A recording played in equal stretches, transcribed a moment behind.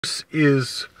This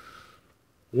is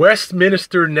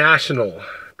Westminster National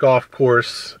Golf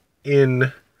Course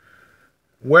in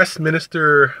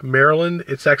Westminster, Maryland.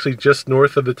 It's actually just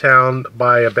north of the town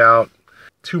by about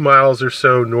 2 miles or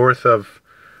so north of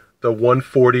the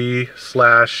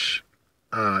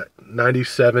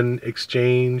 140/97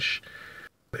 exchange,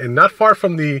 and not far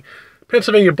from the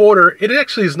Pennsylvania border. It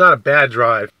actually is not a bad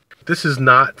drive. This is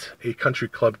not a country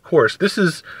club course. This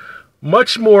is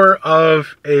much more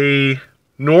of a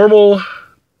normal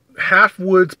half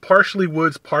woods,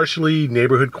 partially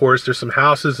neighborhood course. There's some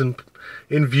houses in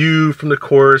view from the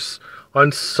course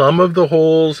on some of the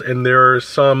holes, and there are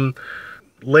some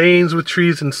lanes with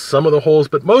trees in some of the holes,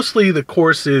 but mostly the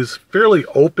course is fairly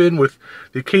open with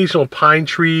the occasional pine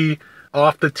tree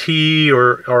off the tee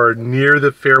or near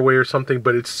the fairway or something,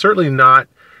 but it's certainly not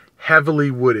heavily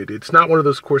wooded. It's not one of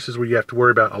those courses where you have to worry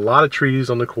about a lot of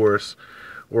trees on the course,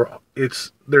 or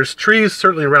there's trees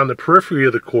certainly around the periphery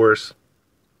of the course,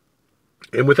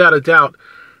 and without a doubt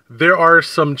there are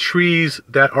some trees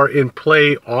that are in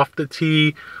play off the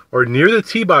tee or near the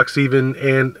tee box even,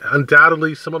 and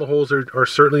undoubtedly some of the holes are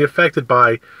certainly affected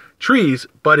by trees,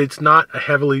 but it's not a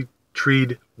heavily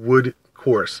treed wood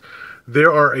course.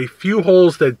 There are a few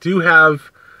holes that do have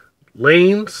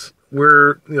lanes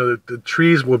where the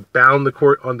trees will bound the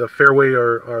court on the fairway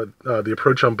or the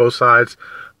approach on both sides,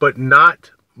 but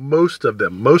not most of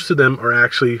them. Most of them are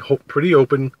actually pretty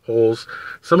open holes,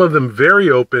 some of them very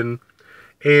open,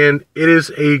 and it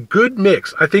is a good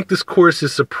mix. I think this course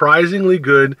is surprisingly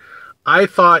good. I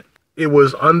thought it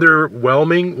was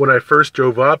underwhelming when I first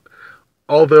drove up,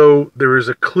 although there is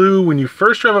a clue. When you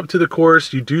first drive up to the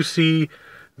course, you do see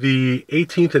the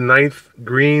 18th and 9th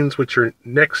greens, which are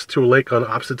next to a lake on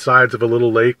opposite sides of a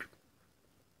little lake.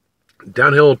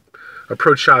 Downhill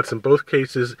approach shots in both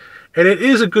cases, and it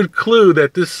is a good clue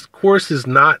that this course is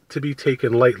not to be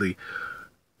taken lightly.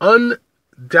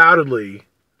 Undoubtedly,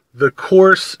 the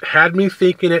course had me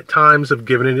thinking at times of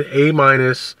giving it an A-,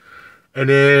 and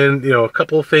then a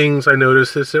couple of things I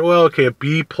noticed. I said, well, okay, a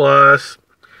B+,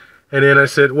 and then I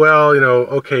said, well,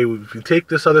 okay, if you take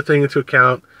this other thing into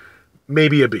account,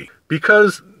 maybe a B,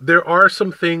 because there are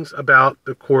some things about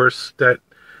the course that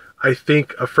I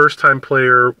think a first-time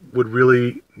player would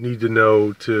really need to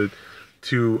know to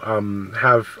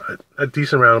have a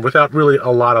decent round without really a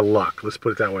lot of luck. Let's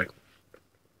put it that way.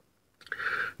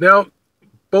 Now,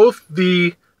 both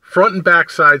the front and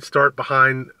back side start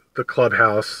behind the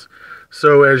clubhouse.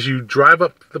 So as you drive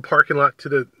up the parking lot to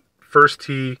the first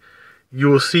tee, you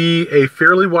will see a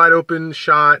fairly wide open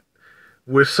shot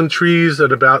with some trees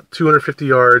at about 250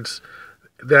 yards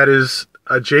that is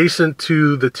adjacent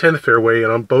to the 10th fairway,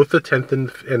 and on both the 10th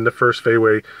and the first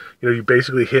fairway, you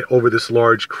basically hit over this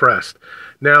large crest.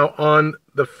 Now, on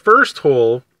the first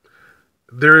hole,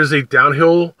 there is a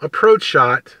downhill approach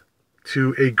shot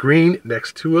to a green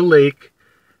next to a lake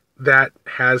that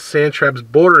has sand traps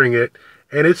bordering it,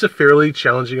 and it's a fairly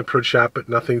challenging approach shot, but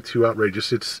nothing too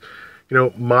outrageous. It's,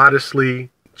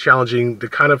 modestly challenging, the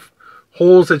kind of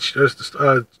holes that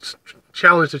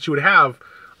challenge that you would have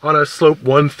on a slope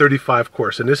 135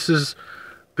 course. And this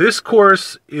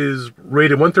course is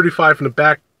rated 135 from the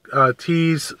back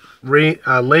tees,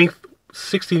 length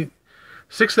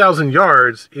 6,000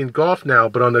 yards in golf now,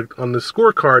 but on the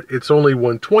scorecard it's only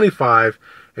 125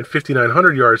 and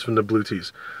 5,900 yards from the blue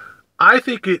tees. I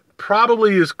think it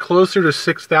probably is closer to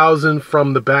 6,000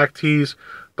 from the back tees,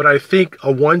 but I think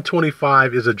a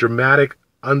 125 is a dramatic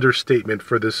understatement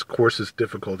for this course's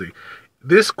difficulty.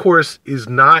 This course is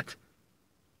not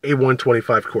a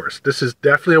 125 course. This is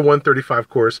definitely a 135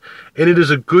 course, and it is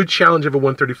a good challenge of a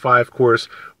 135 course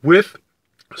with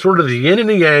sort of the yin and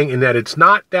the yang in that it's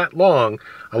not that long.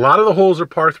 A lot of the holes are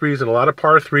par 3s, and a lot of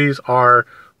par 3s are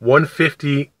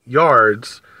 150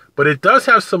 yards, but it does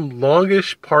have some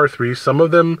longish par 3s. Some of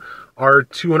them are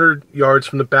 200 yards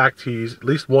from the back tees, at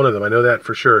least one of them, I know that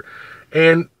for sure.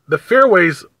 And the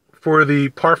fairways for the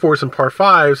par 4s and par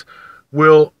 5s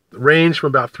will range from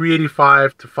about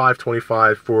 385 to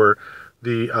 525 for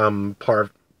the par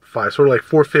 5, sort of like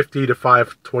 450 to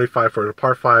 525 for the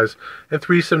par 5s, and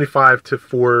 375 to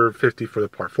 450 for the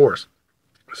par 4s.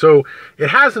 So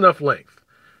it has enough length.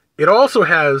 It also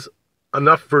has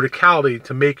enough verticality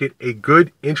to make it a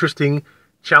good, interesting,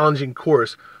 challenging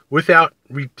course without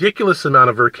ridiculous amount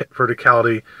of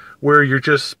verticality where you're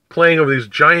just playing over these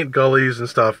giant gullies and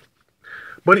stuff.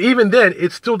 But even then,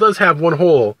 it still does have one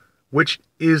hole, which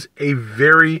is a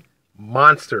very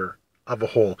monster of a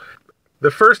hole.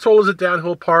 The first hole is a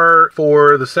downhill par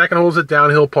 4. The second hole is a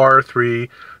downhill par 3.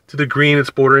 To the green,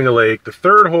 it's bordering a lake. The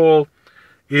third hole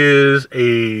is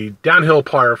a downhill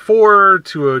par 4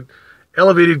 to a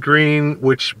elevated green,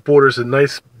 which borders a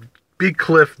nice big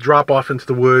cliff drop off into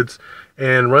the woods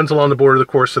and runs along the border of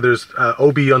the course. So there's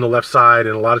OB on the left side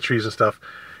and a lot of trees and stuff.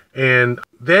 And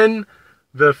then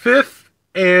the 5th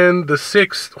and the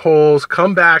 6th holes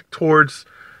come back towards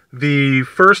the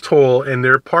first hole, and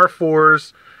they're par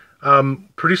 4s.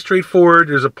 Pretty straightforward.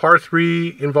 There's a par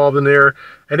 3 involved in there,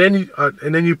 and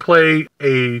then you play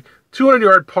a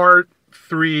 200-yard par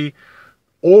 3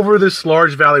 over this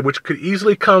large valley, which could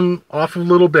easily come off of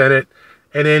Little Bennett,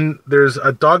 and then there's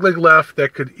a dogleg left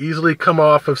that could easily come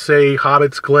off of, say,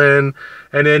 Hobbit's Glen,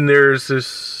 and then there's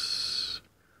this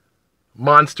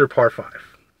monster par 5,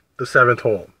 the 7th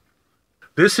hole.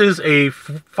 This is a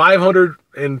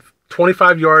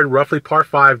 525-yard, roughly par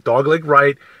 5, dogleg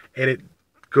right, and it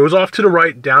goes off to the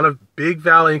right down a big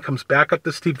valley and comes back up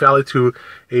the steep valley to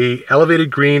a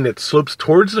elevated green that slopes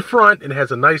towards the front and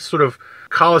has a nice sort of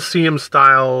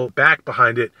Coliseum-style back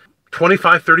behind it,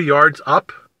 25, 30 yards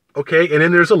up, okay? And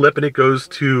then there's a lip, and it goes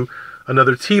to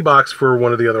another tee box for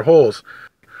one of the other holes.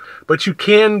 But you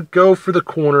can go for the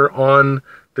corner on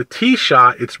the tee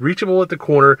shot. It's reachable at the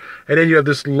corner, and then you have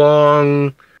this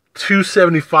long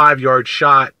 275-yard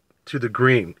shot to the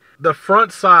green. The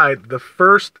front side, the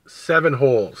first 7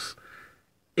 holes,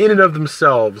 in and of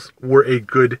themselves, were a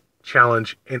good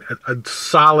challenge and a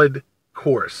solid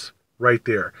course right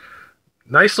there.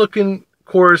 Nice looking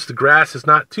course. The grass is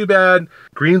not too bad.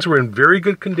 Greens were in very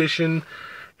good condition,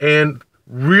 and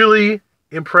really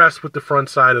impressed with the front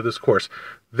side of this course.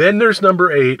 Then there's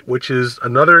number 8, which is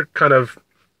another kind of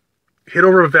hit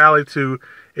over a valley to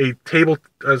a table,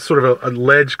 sort of a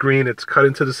ledge green. It's cut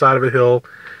into the side of a hill.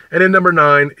 And then number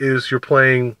 9 is you're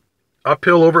playing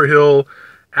uphill over hill,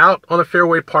 out on a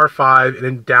fairway par 5, and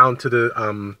then down to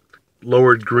the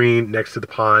lowered green next to the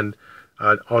pond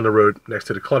on the road next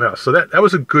to the clubhouse. So that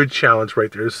was a good challenge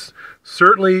right there. It's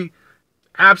certainly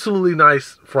absolutely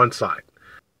nice front side.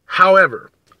 However,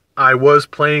 I was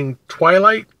playing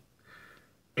Twilight,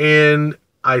 and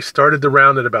I started the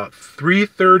round at about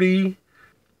 3:30.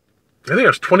 I think it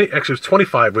was 20, actually it was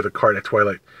 25 with a cart at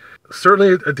Twilight.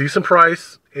 Certainly a decent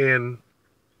price, and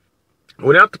I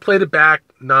went out to play the back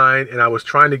 9, and I was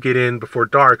trying to get in before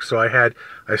dark, so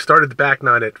I started the back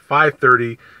 9 at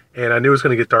 5:30, and I knew it was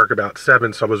going to get dark about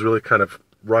 7, so I was really kind of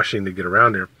rushing to get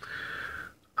around there.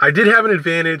 I did have an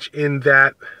advantage in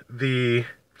that the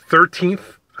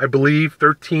 13th, I believe,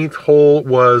 13th hole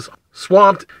was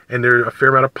swamped, and there are a fair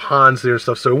amount of ponds there and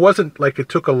stuff, so it wasn't like it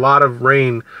took a lot of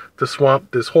rain to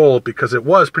swamp this hole, because it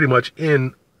was pretty much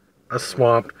in a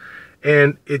swamp,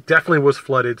 and it definitely was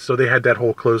flooded, so they had that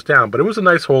hole closed down. But it was a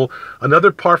nice hole.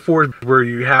 Another par 4 where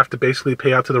you have to basically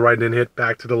pay out to the right and then hit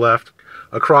back to the left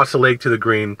across the lake to the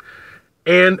green.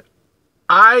 And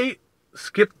I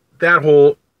skipped that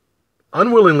hole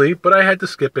unwillingly, but I had to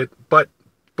skip it. But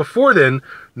before then,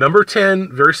 number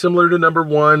 10, very similar to number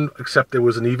 1, except there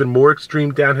was an even more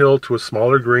extreme downhill to a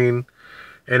smaller green.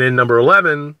 And then number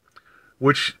 11,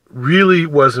 which really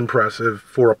was impressive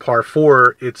for a par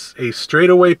 4. It's a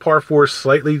straightaway par 4,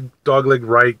 slightly dogleg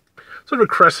right, sort of a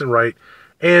crescent right.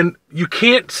 And you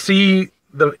can't see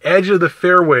the edge of the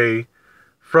fairway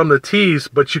from the tees,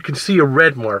 but you can see a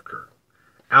red marker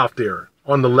out there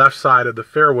on the left side of the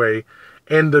fairway.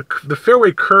 And the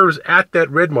fairway curves at that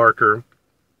red marker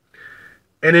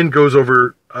and then goes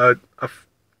over a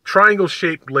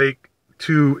triangle-shaped lake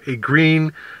to a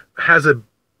green, has a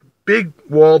big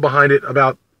wall behind it,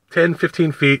 about 10,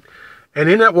 15 feet, and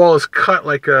in that wall is cut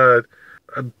like a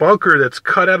bunker that's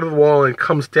cut out of the wall and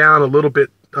comes down a little bit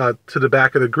to the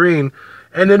back of the green,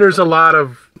 and then there's a lot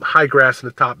of high grass in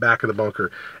the top back of the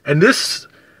bunker. And this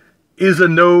is a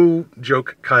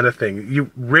no-joke kind of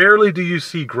thing. Rarely do you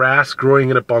see grass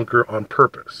growing in a bunker on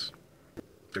purpose.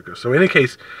 So in any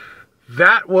case,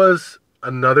 that was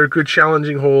another good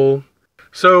challenging hole.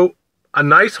 So a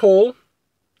nice hole.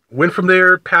 Went from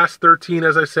there past 13.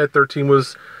 As I said, 13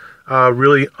 was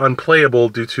really unplayable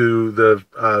due to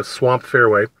the swamp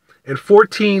fairway. And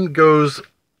 14 goes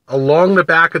along the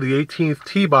back of the 18th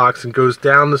tee box and goes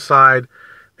down the side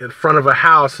in front of a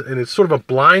house. And it's sort of a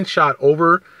blind shot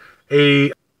over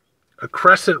a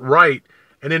crescent right.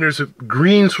 And then there's a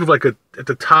green sort of like at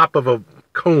the top of a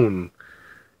cone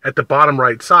at the bottom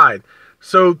right side.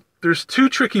 So there's 2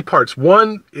 tricky parts.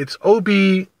 One, it's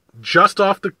OB just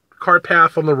off the cart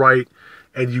path on the right,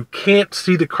 and you can't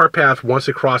see the cart path once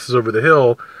it crosses over the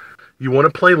hill. You want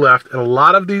to play left, and a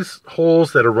lot of these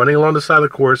holes that are running along the side of the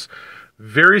course,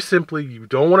 very simply, you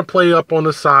don't want to play up on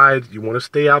the side. You want to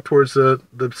stay out towards the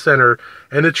center,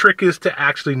 and the trick is to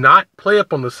actually not play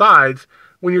up on the sides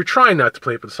when you're trying not to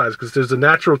play up on the sides, because there's a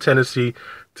natural tendency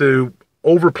to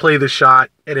overplay the shot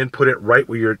and then put it right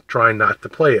where you're trying not to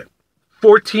play it.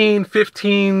 14,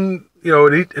 15, you know,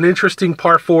 an interesting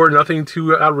par 4, nothing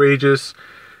too outrageous.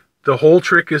 The whole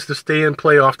trick is to stay and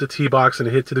play off the tee box and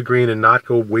hit to the green and not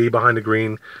go way behind the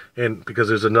green, and because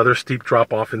there's another steep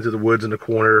drop off into the woods in the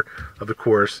corner of the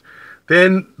course.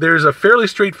 Then there's a fairly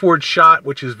straightforward shot,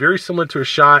 which is very similar to a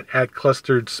shot at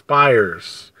Clustered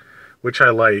Spires, which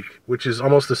I like, which is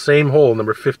almost the same hole,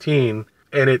 number 15.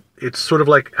 And it's sort of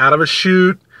like out of a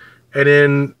chute, and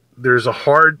then there's a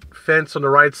hard fence on the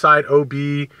right side, OB,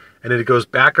 and then it goes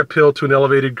back uphill to an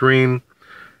elevated green.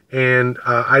 And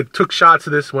I took shots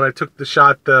of this. When I took the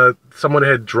shot, someone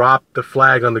had dropped the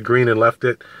flag on the green and left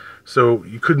it, so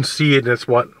you couldn't see it, and that's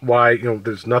why, you know,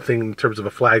 there's nothing in terms of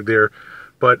a flag there.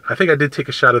 But I think I did take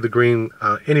a shot of the green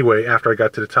anyway after I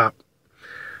got to the top.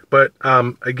 But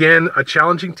again, a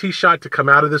challenging tee shot to come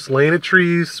out of this lane of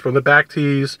trees from the back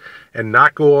tees and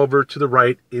not go over to the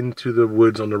right into the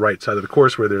woods on the right side of the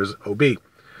course where there's OB.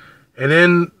 And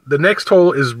then the next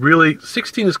hole is really,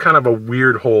 16 is kind of a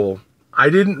weird hole. I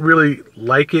didn't really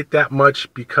like it that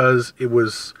much because it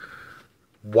was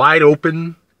wide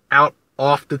open out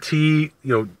off the tee.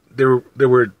 You know, there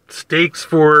were stakes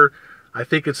for, I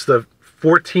think it's the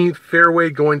 14th fairway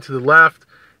going to the left,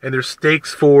 and there's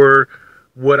stakes for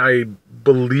what I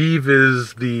believe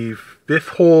is the 5th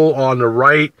hole on the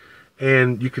right,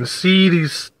 and you can see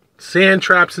these sand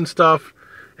traps and stuff,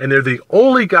 and they're the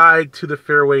only guide to the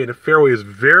fairway, and the fairway is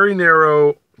very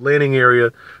narrow landing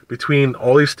area between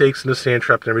all these stakes and the sand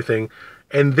trap and everything.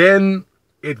 And then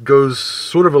it goes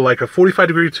sort of like a 45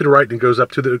 degree to the right and goes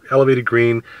up to the elevated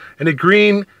green, and the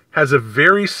green has a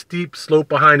very steep slope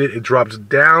behind it. It drops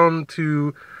down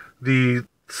to the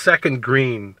second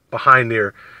green behind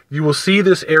there. You will see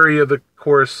this area of the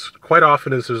course quite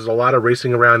often as there's a lot of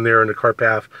racing around there in the cart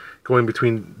path going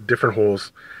between different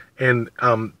holes. And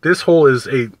this hole is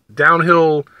a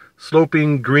downhill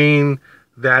sloping green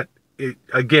that,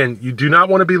 again, you do not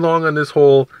want to be long on this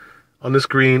hole, on this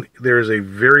green. There is a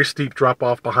very steep drop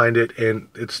off behind it, and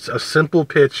it's a simple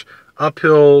pitch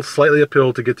uphill, slightly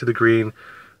uphill to get to the green,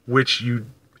 which you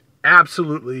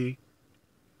absolutely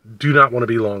do not want to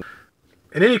be long.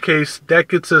 In any case, that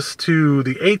gets us to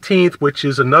the 18th, which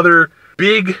is another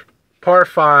big par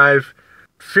 5,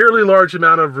 fairly large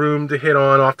amount of room to hit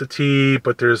on off the tee,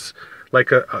 but there's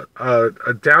like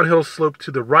a downhill slope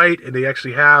to the right, and they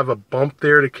actually have a bump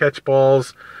there to catch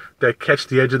balls that catch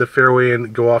the edge of the fairway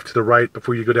and go off to the right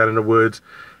before you go down in the woods.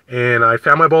 And I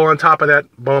found my ball on top of that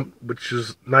bump, which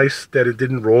is nice that it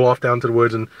didn't roll off down to the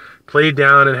woods, and played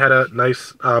down and had a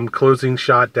nice closing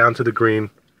shot down to the green.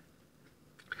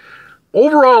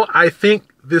 Overall, I think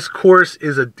this course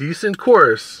is a decent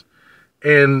course,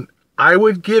 and I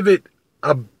would give it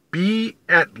a B,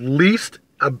 at least,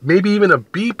 maybe even a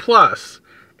B+,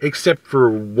 except for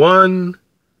one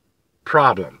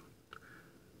problem.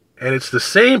 And it's the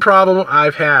same problem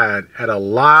I've had at a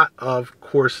lot of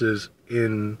courses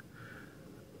in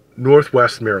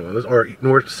Northwest Maryland,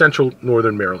 or central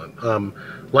northern Maryland,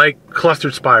 like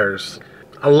Clustered Spires.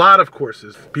 A lot of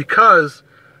courses, because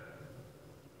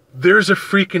there's a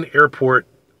freaking airport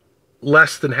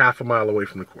less than half a mile away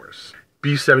from the course.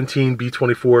 B-17,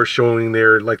 B-24 showing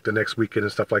there like the next weekend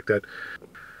and stuff like that.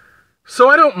 So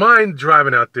I don't mind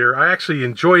driving out there. I actually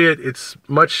enjoy it. It's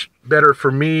much better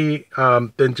for me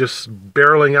than just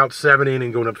barreling out 70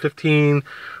 and going up 15,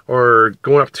 or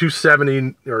going up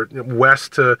 270 or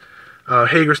west to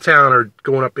Hagerstown, or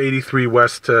going up 83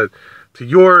 west to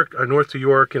York, or north to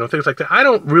York, you know, things like that. I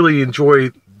don't really enjoy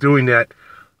doing that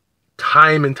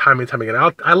time and time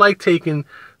again. I like taking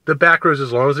the back roads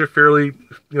as long as they're fairly,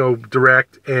 you know,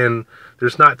 direct, and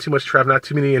there's not too much traffic, not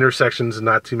too many intersections, and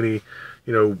not too many,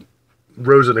 you know,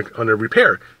 roads under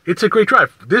repair. It's a great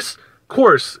drive. This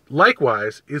course,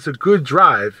 likewise, is a good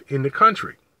drive in the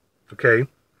country, okay?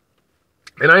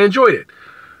 And I enjoyed it.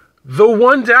 The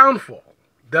one downfall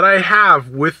that I have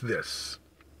with this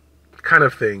kind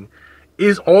of thing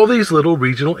is all these little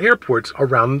regional airports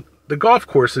around the golf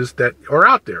courses that are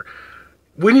out there.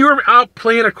 When you're out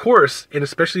playing a course, and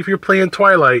especially if you're playing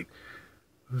Twilight,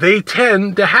 they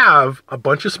tend to have a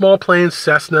bunch of small planes,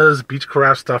 Cessnas,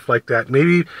 Beechcraft, stuff like that.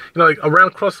 Maybe, you know, like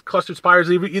around Clustered Spires,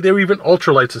 they were even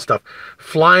ultralights and stuff.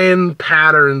 Flying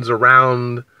patterns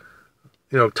around,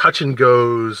 you know, touch and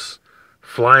goes,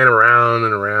 flying around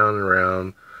and around and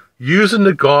around, using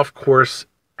the golf course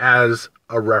as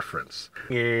a reference.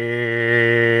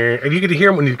 And you get to hear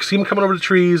them when you see them coming over the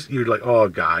trees. You're like, oh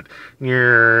God. And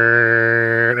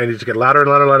you just get louder and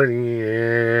louder and louder.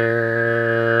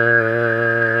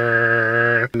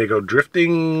 And they go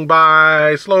drifting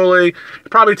by slowly.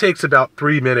 It probably takes about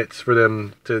 3 minutes for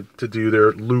them to do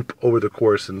their loop over the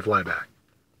course and fly back.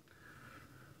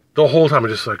 The whole time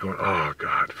I'm just like going, oh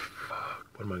God, fuck.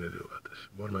 What am I going to do about this?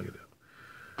 What am I going to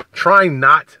do? Trying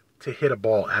not to hit a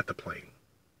ball at the plane.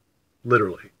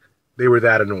 Literally. They were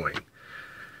that annoying.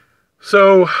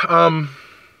 So,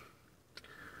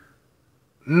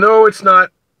 no, it's not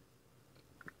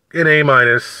an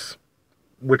A-,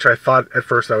 which I thought at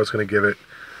first I was going to give it.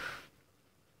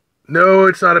 No,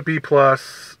 it's not a B+,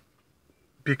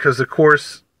 because the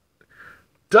course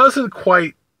doesn't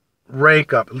quite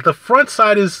rank up. The front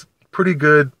side is pretty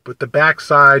good, but the back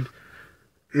side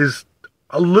is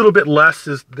a little bit less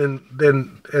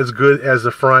than as good as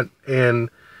the front, and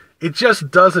it just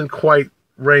doesn't quite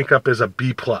rank up as a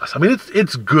B+. I mean,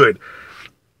 it's good.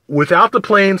 Without the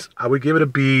planes, I would give it a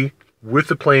B. With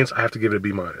the planes, I have to give it a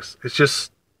B-. It's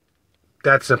just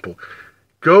that simple.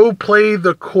 Go play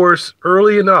the course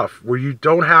early enough where you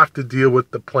don't have to deal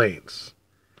with the planes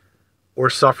or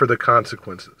suffer the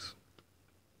consequences.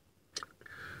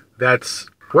 That's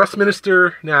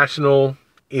Westminster National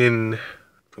in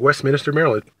Westminster,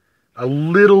 Maryland. A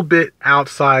little bit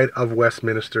outside of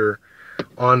Westminster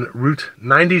on Route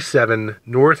 97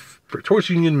 north towards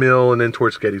Union Mill and then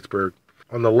towards Gettysburg.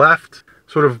 On the left,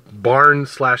 sort of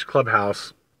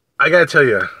barn/clubhouse. I gotta tell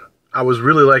you, I was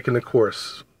really liking the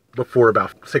course before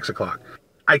about 6 o'clock.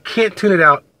 I can't tune it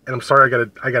out, and I'm sorry,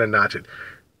 I gotta notch it.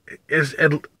 It's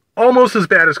almost as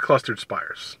bad as Clustered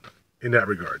Spires in that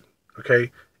regard.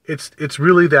 Okay, it's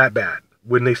really that bad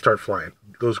when they start flying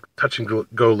those touch and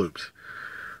go loops.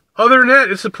 Other than that,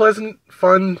 it's a pleasant,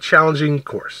 fun, challenging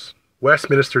course.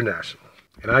 Westminster National,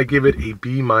 and I give it a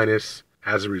B-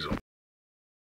 as a result.